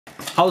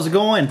How's it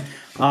going?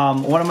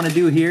 What I'm going to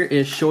do here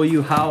is show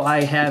you how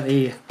I have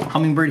a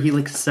Humminbird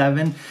Helix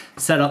 7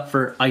 set up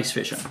for ice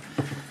fishing.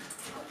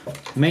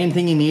 Main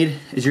thing you need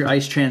is your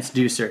ice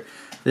transducer.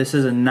 This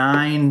is a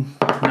 9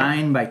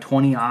 by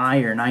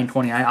 20i or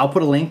 920i. I'll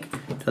put a link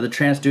to the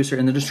transducer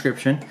in the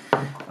description.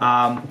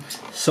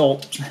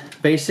 So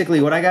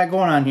basically what I got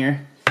going on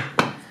here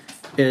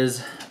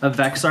is a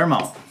Vexar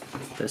mount.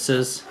 This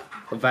is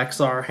a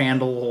Vexar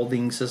handle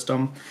holding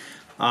system.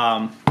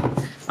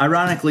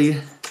 Ironically,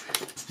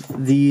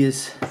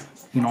 these,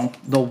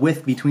 the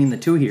width between the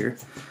two here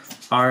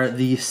are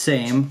the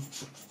same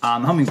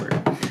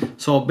Humminbird.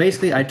 So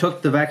basically I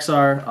took the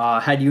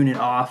Vexar head unit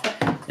off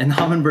and the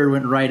Humminbird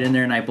went right in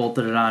there and I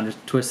bolted it on,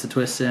 just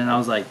twist it, and I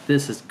was like,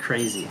 this is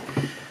crazy.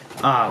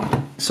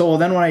 So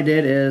then what I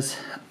did is,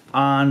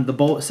 on the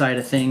boat side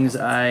of things,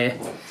 I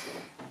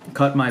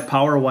cut my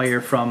power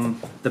wire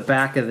from the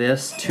back of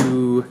this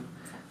to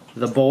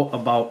the boat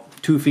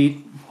about 2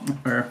 feet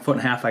or a foot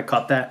and a half. I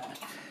cut that,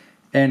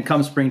 and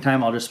come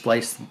springtime I'll just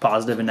splice the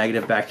positive and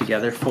negative back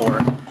together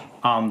for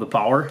the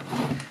power.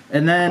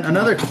 And then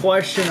another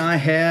question I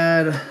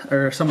had,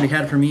 or somebody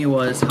had for me,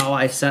 was how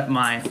I set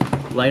my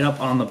light up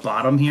on the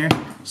bottom here.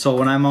 So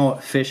when I'm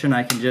out fishing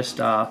I can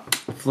just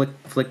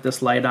flick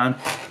this light on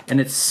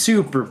and it's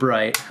super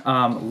bright.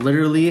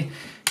 Literally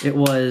it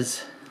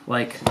was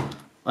like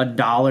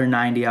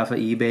 $1.90 off of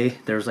eBay.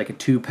 There's like a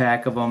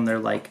 2-pack of them. They're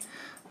like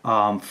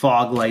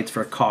fog lights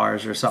for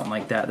cars or something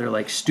like that. They're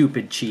like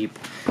stupid cheap.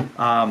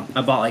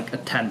 I bought like a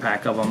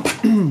 10-pack of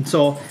them.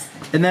 So,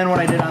 and then what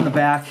I did on the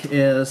back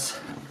is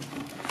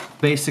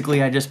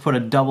basically I just put a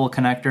double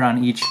connector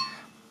on each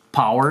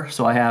power.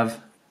 So I have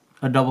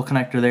a double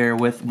connector there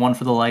with one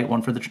for the light,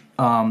 one for the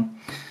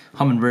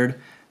Humminbird,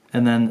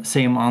 and then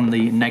same on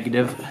the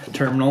negative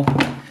terminal.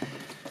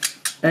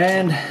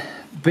 And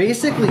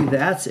basically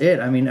that's it.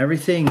 I mean,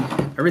 everything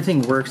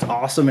works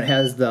awesome. It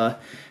has the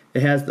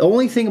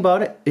only thing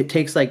about it, it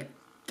takes like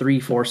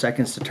 3-4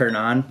 seconds to turn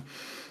on,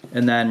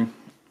 and then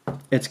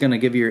it's gonna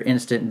give you your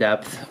instant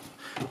depth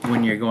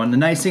when you're going. The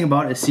nice thing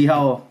about it is see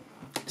how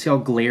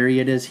glary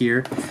it is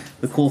here.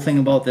 The cool thing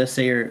about this,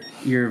 say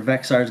your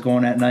Vexar is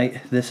going at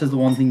night, this is the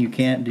one thing you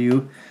can't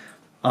do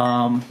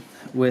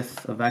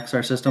with a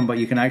Vexar system, but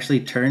you can actually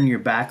turn your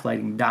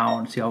backlighting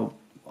down. See how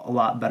a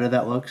lot better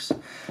that looks.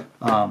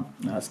 No,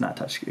 it's not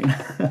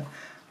touchscreen.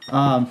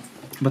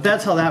 But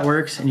that's how that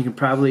works, and you can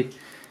probably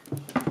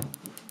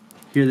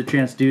hear the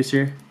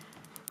transducer.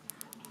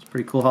 It's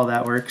pretty cool how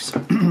that works.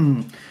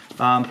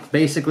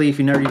 Basically, if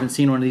you've never even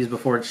seen one of these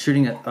before, it's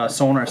shooting a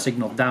sonar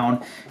signal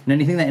down, and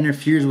anything that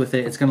interferes with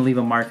it, it's going to leave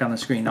a mark on the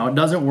screen. Now, it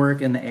doesn't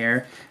work in the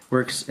air, it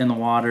works in the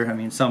water. I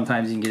mean,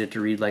 sometimes you can get it to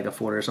read like a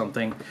foot or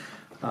something.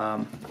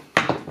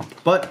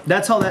 But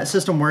that's how that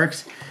system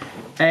works.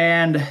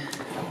 And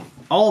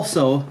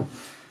also,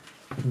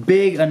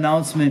 big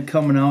announcement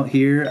coming out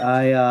here.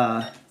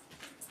 I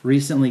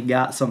recently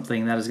got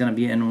something that is going to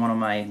be in one of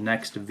my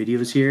next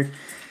videos here,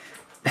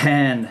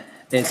 and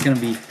it's going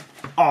to be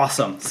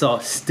awesome. So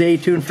stay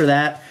tuned for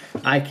that.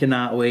 I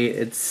cannot wait.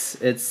 It's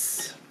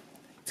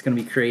going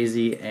to be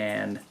crazy,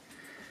 and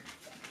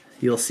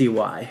you'll see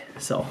why.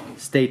 So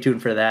stay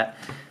tuned for that,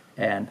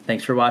 and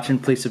thanks for watching.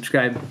 Please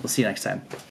subscribe. We'll see you next time.